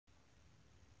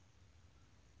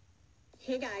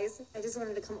Hey guys, I just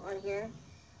wanted to come on here.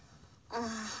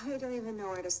 I don't even know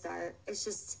where to start. It's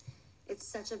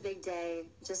such a big day,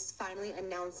 just finally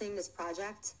announcing this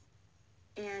project.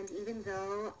 And even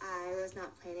though I was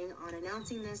not planning on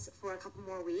announcing this for a couple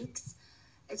more weeks,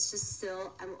 it's just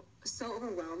still, I'm so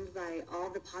overwhelmed by all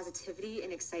the positivity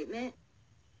and excitement.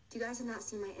 If you guys have not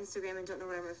seen my Instagram and don't know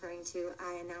what I'm referring to,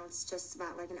 I announced just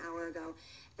about like an hour ago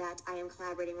that I am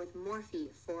collaborating with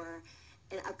Morphe for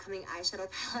an upcoming eyeshadow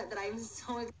palette that I'm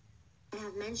so excited. I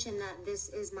have mentioned that this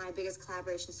is my biggest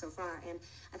collaboration so far, and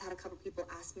I've had a couple people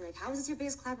ask me, like, how is this your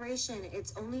biggest collaboration?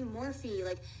 It's only Morphe.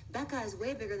 Like, Becca is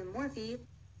way bigger than Morphe.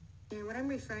 And what I'm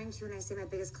referring to when I say my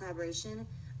biggest collaboration,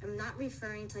 I'm not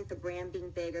referring to, like, the brand being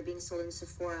big or being sold in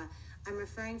Sephora. I'm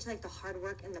referring to, like, the hard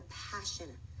work and the passion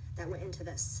that went into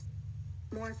this.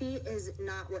 Morphe is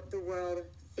not what the world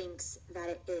thinks that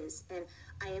it is, and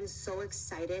I am so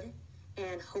excited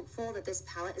and hopeful that this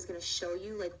palette is going to show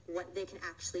you like what they can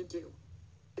actually do.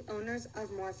 The owners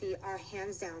of Morphe are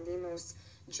hands down the most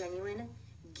genuine,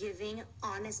 giving,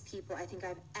 honest people I think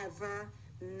I've ever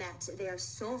met. They are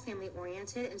so family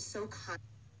oriented and so kind.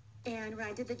 And when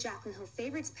I did the Jacklyn Hill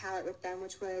Favorites palette with them,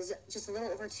 which was just a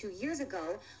little over 2 years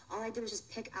ago, all I did was just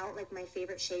pick out like my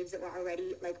favorite shades that were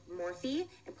already like Morphe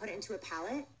and put it into a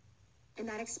palette. And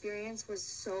that experience was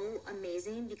so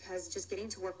amazing because just getting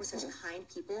to work with such kind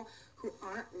people who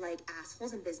aren't like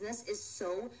assholes in business is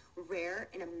so rare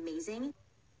and amazing.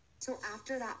 So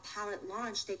after that palette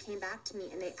launched, they came back to me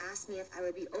and they asked me if I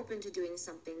would be open to doing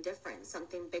something different,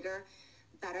 something bigger,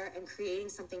 better, and creating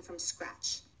something from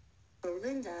scratch. So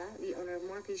Linda, the owner of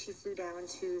Morphe, she flew down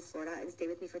to Florida and stayed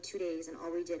with me for 2 days, and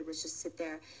all we did was just sit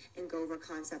there and go over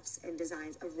concepts and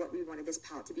designs of what we wanted this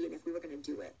palette to be and if we were going to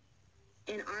do it.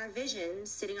 And our vision,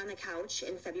 sitting on the couch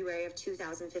in February of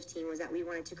 2015, was that we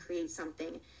wanted to create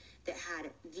something that had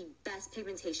the best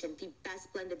pigmentation, the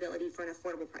best blendability for an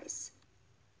affordable price.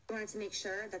 We wanted to make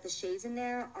sure that the shades in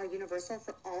there are universal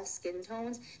for all skin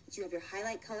tones, that you have your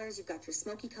highlight colors, you've got your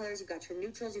smoky colors, you've got your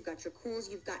neutrals, you've got your cools,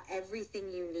 you've got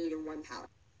everything you need in one palette.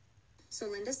 So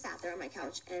Linda sat there on my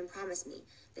couch and promised me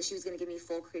that she was going to give me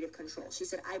full creative control. She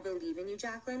said, I believe in you,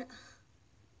 Jacklyn.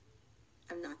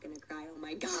 I'm not going to cry, oh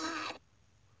my God.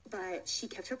 But she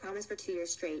kept her promise for 2 years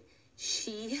straight.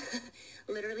 She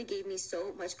literally gave me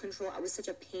so much control. I was such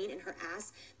a pain in her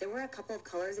ass. There were a couple of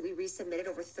colors that we resubmitted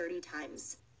over 30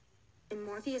 times. And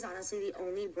Morphe is honestly the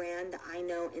only brand that I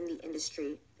know in the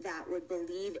industry that would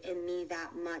believe in me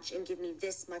that much and give me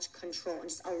this much control and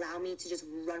just allow me to just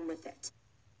run with it.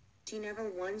 She never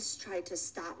once tried to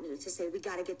stop me, to say, we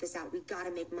got to get this out. We got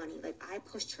to make money. Like, I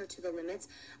pushed her to the limits.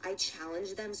 I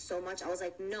challenged them so much. I was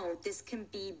like, no, this can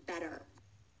be better.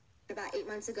 About 8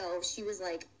 months ago, she was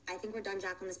like, I think we're done,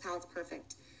 Jacklyn. This palette's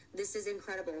perfect. This is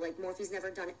incredible. Like, Morphe's never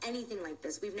done anything like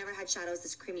this. We've never had shadows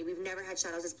this creamy. We've never had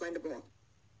shadows this blendable.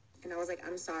 And I was like,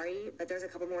 I'm sorry, but there's a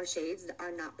couple more shades that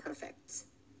are not perfect.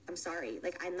 I'm sorry.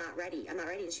 Like, I'm not ready. I'm not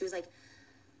ready. And she was like,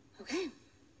 okay,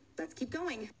 let's keep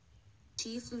going.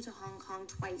 She flew to Hong Kong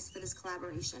twice for this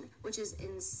collaboration, which is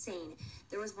insane.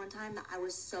 There was one time that I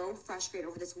was so frustrated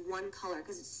over this one color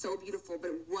because it's so beautiful,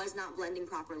 but it was not blending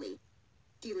properly.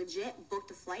 She legit booked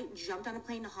a flight, jumped on a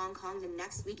plane to Hong Kong the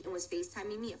next week, and was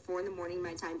FaceTiming me at 4 in the morning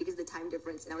my time because of the time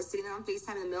difference. And I was sitting there on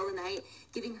FaceTime in the middle of the night,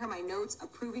 giving her my notes,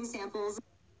 approving samples.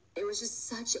 It was just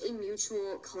such a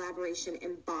mutual collaboration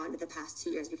and bond the past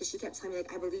 2 years because she kept telling me,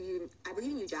 like, I believe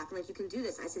in you, Jacklyn, like, you can do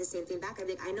this. And I said the same thing back. I'd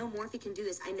be like, I know Morphe can do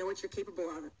this. I know what you're capable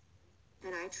of.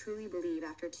 And I truly believe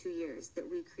after 2 years that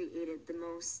we created the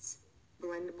most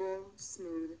blendable,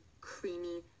 smooth,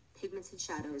 creamy, pigmented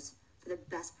shadows for the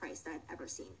best price that I've ever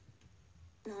seen.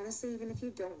 And honestly, even if you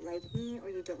don't like me or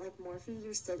you don't like Morphe,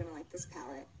 you're still gonna like this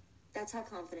palette. That's how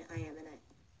confident I am in it.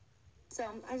 So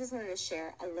I just wanted to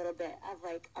share a little bit of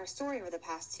like our story over the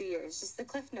past 2 years, just the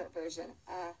Cliff Note version.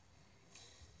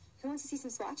 Who wants to see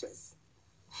some swatches?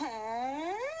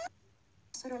 Hey?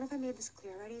 So I don't know if I made this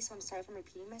clear already, so I'm sorry if I'm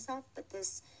repeating myself, but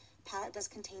this palette does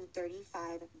contain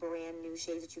 35 brand new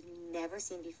shades that you've never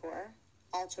seen before,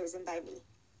 all chosen by me.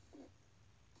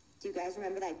 Do you guys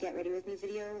remember that Get Ready With Me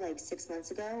video like 6 months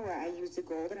ago where I used the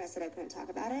gold and I said I couldn't talk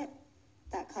about it?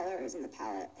 That color is in the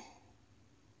palette.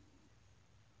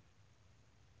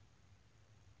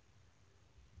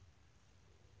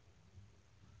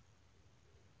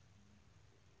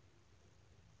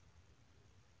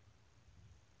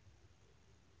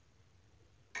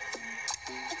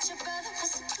 But your brother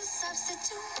was a good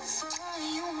substitute for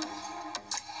you.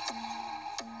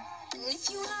 And if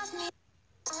you love me